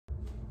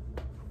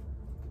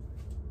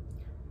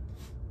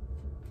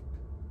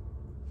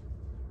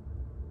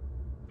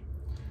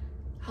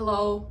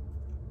Hello,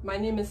 my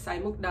name is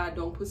Saymoukda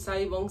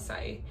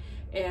Vongsay,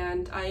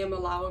 and I am a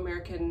Lao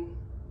American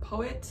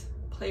poet,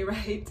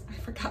 playwright. I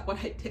forgot what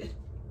I did.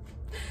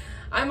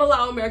 I'm a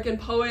Lao American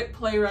poet,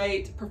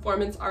 playwright,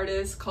 performance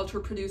artist,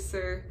 cultural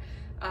producer,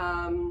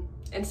 and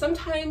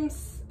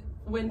sometimes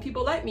when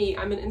people let me,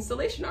 I'm an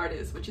installation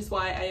artist, which is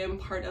why I am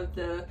part of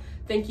the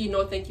Thank You,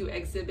 No Thank You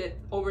exhibit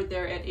over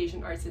there at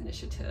Asian Arts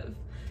Initiative.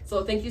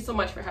 So thank you so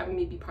much for having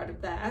me be part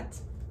of that.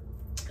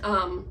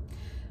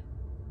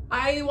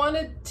 I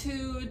wanted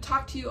to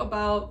talk to you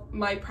about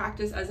my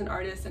practice as an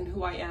artist and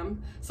who I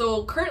am.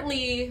 So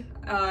currently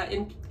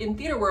in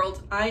theater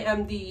world, I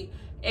am the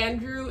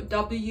Andrew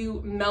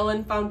W.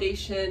 Mellon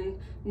Foundation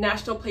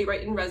National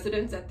Playwright in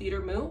Residence at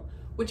Theater Mu,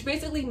 which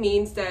basically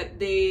means that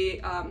the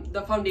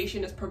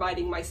foundation is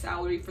providing my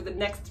salary for the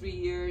next 3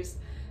 years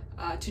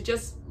to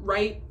just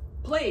write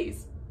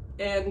plays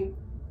and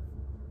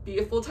be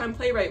a full-time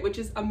playwright, which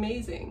is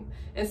amazing.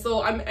 And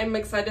so I'm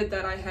excited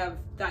that I have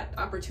that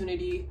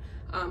opportunity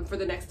for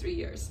the next 3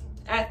 years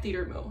at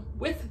Theater Mu,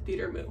 with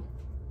Theater Mu.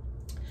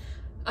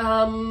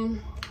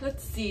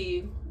 Let's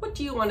see, what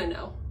do you want to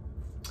know?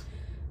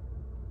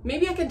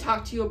 Maybe I can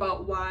talk to you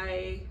about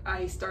why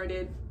I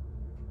started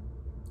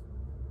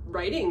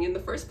writing in the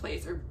first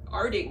place, or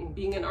arting,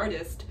 being an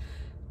artist.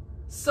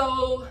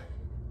 So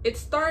it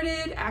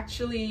started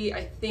actually,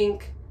 I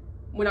think,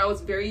 when I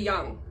was very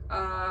young.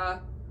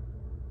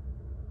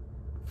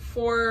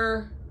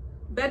 For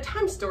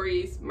bedtime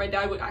stories, my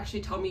dad would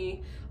actually tell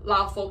me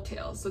Lao folk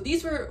tales. So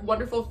these were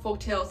wonderful folk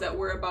tales that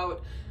were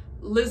about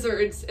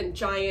lizards and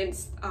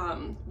giants.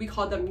 We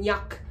call them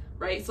nyak,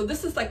 right? So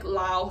this is like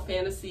Lao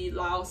fantasy,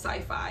 Lao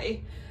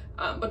sci-fi,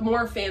 but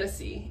more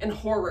fantasy and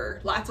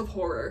horror, lots of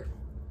horror.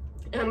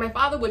 And my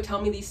father would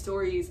tell me these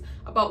stories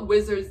about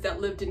wizards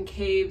that lived in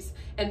caves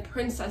and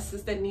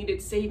princesses that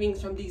needed savings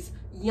from these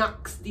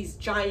nyaks, these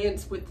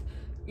giants with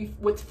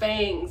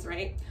fangs,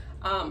 right?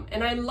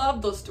 And I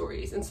love those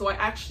stories, and so I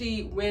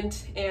actually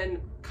went and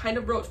kind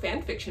of wrote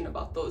fan fiction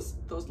about those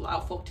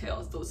Lao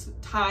folktales, those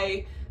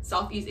Thai,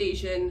 Southeast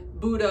Asian,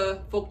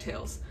 Buddha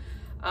folktales,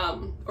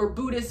 or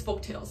Buddhist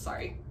folktales,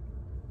 sorry.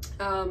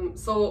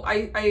 So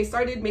I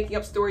started making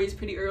up stories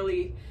pretty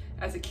early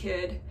as a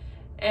kid,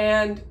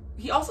 and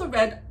he also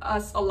read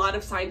us a lot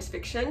of science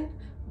fiction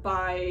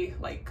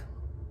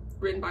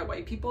written by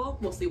white people,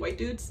 mostly white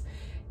dudes,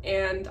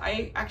 and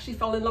I actually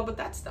fell in love with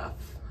that stuff.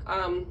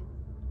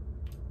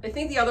 I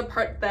think the other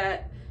part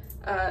that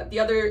the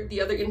other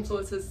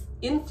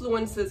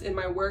influences in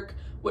my work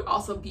would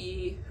also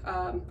be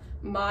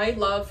my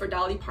love for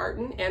Dolly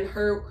Parton and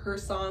her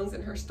songs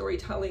and her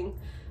storytelling,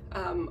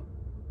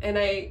 and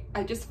I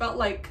just felt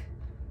like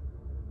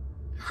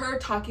her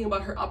talking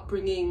about her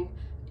upbringing,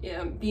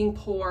 being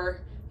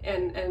poor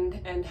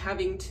and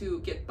having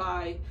to get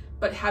by,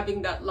 but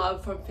having that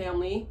love from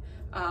family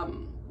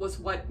was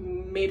what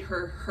made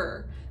her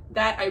her.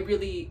 That I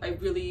really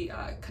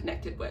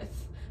connected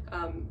with.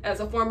 As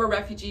a former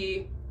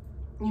refugee,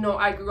 you know,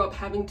 I grew up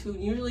having to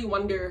usually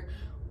wonder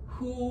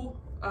who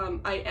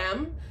I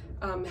am,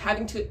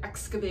 having to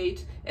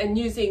excavate, and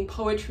using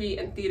poetry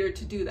and theater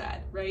to do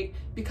that, right?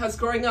 Because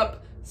growing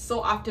up,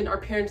 so often our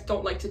parents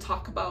don't like to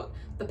talk about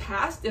the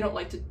past. They don't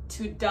like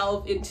to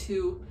delve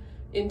into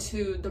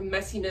the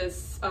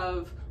messiness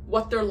of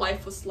what their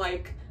life was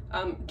like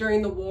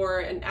during the war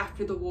and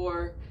after the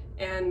war,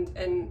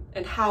 and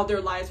how their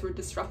lives were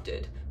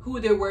disrupted, who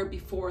they were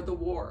before the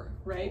war,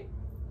 right?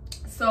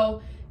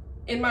 So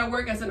in my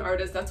work as an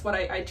artist, that's what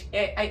I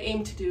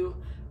aim to do.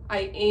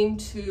 I aim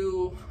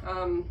to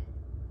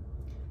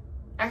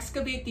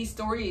excavate these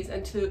stories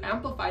and to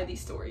amplify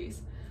these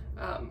stories,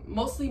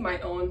 mostly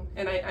my own,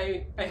 and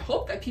I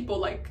hope that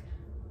people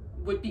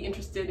would be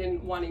interested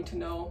in wanting to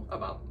know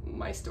about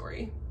my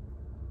story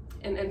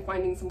and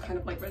finding some kind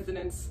of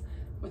resonance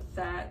with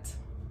that,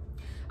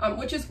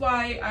 which is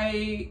why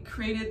I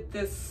created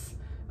this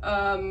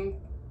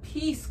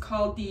piece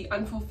called the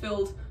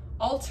Unfulfilled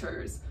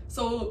Altars.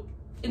 So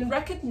in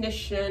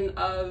recognition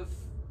of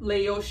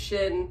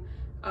Laotian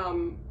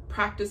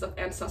practice of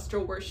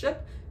ancestral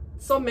worship,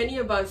 so many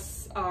of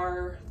us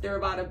are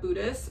Theravada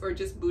Buddhists, or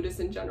just Buddhists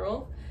in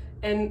general,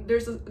 and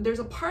there's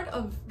a part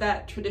of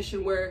that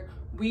tradition where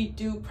we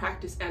do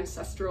practice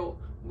ancestral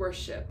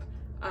worship.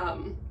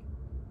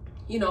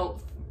 You know,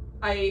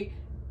 I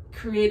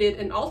created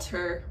an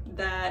altar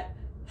that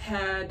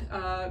had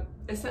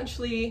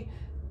essentially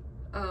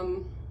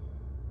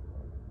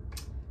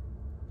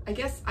I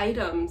guess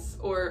items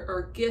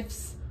or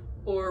gifts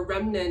or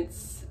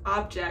remnants,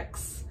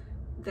 objects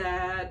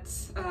that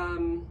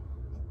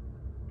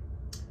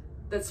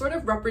that sort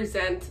of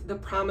represent the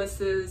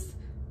promises,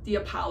 the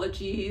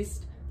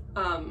apologies,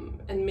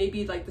 and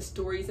maybe the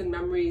stories and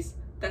memories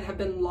that have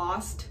been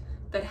lost,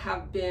 that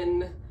have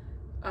been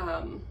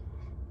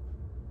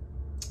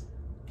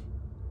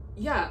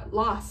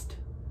lost,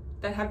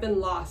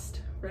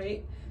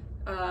 right?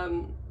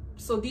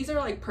 So these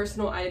are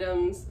personal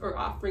items or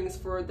offerings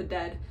for the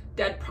dead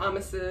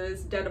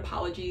promises, dead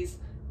apologies,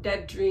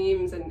 dead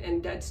dreams,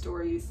 and dead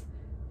stories.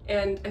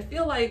 And I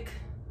feel like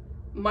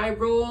my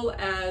role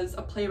as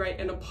a playwright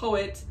and a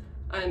poet,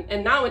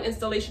 and now an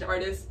installation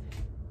artist,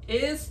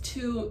 is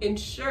to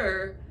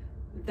ensure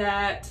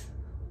that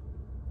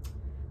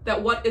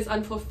what is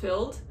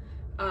unfulfilled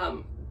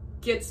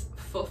gets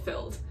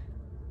fulfilled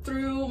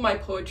through my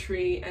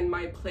poetry and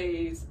my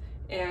plays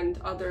and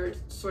other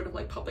sort of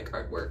like public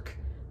artwork.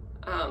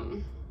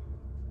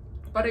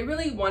 But I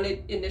really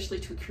wanted initially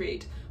to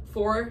create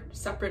 4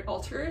 separate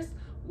altars,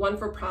 one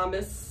for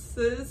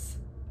promises,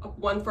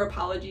 one for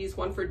apologies,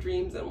 one for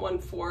dreams, and one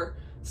for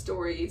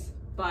stories,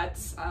 but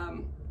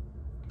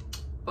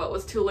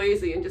was too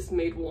lazy and just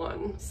made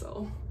one,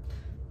 so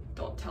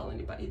don't tell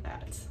anybody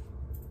that.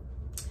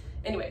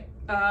 Anyway,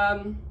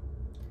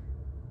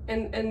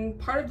 and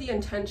part of the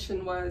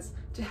intention was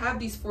to have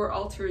these 4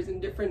 altars in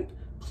different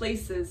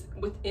places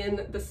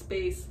within the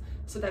space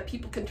so that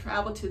people can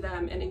travel to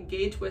them and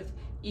engage with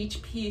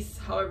each piece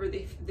however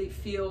they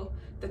feel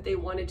that they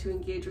wanted to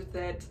engage with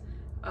it,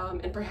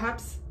 and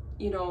perhaps,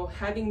 you know,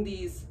 having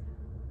these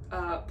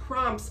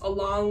prompts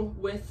along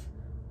with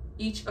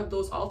each of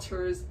those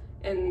altars,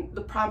 and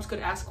the prompts could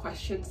ask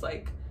questions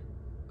like,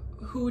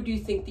 who do you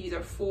think these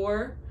are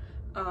for?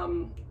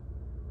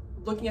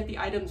 Looking at the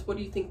items, what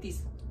do you think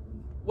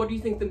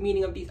the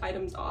meaning of these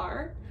items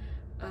are?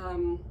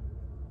 And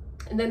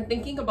then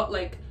thinking about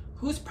like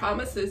whose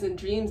promises and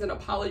dreams and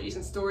apologies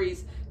and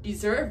stories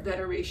deserve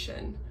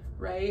veneration,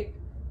 right?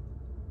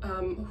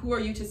 Who are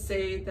you to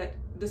say that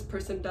this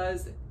person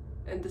does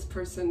and this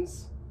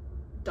person's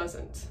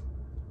doesn't,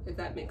 if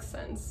that makes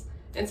sense?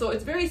 And so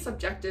it's very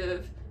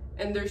subjective,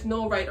 and there's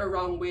no right or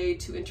wrong way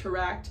to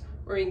interact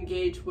or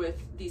engage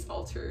with these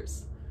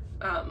altars.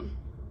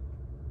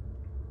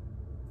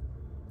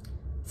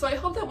 So I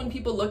hope that when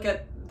people look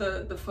at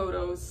the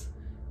photos,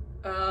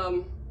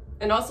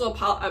 and also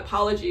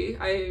apology,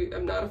 I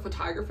am not a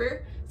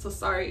photographer, so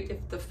sorry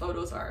if the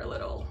photos are a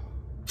little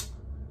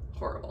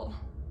horrible,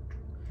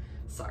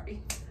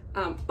 sorry.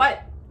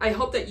 But I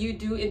hope that you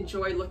do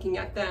enjoy looking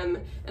at them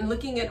and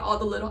looking at all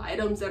the little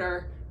items that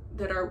are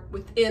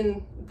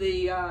within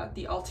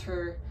the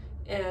altar,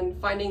 and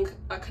finding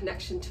a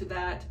connection to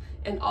that,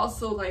 and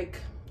also like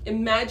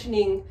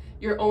imagining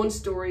your own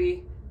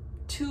story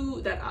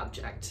to that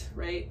object,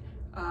 right?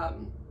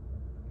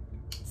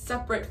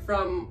 Separate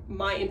from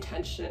my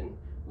intention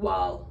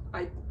while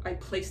I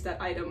place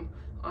that item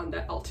on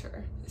that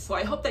altar. So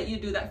I hope that you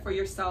do that for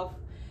yourself,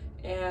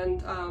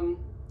 and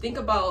think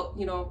about,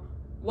 you know,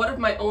 what of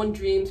my own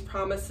dreams,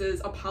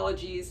 promises,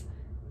 apologies,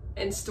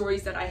 and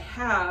stories that I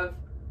have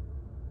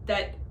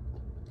that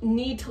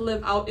need to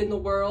live out in the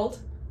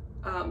world,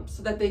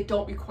 so that they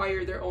don't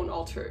require their own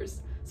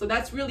altars. So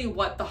that's really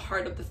what the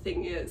heart of the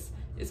thing is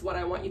what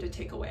I want you to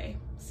take away.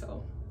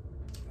 So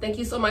thank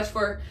you so much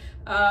for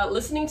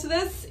listening to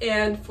this,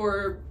 and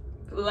for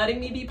letting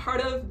me be part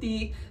of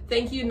the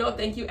thank you, no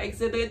thank you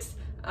exhibit.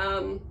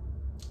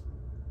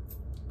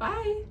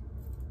 Bye.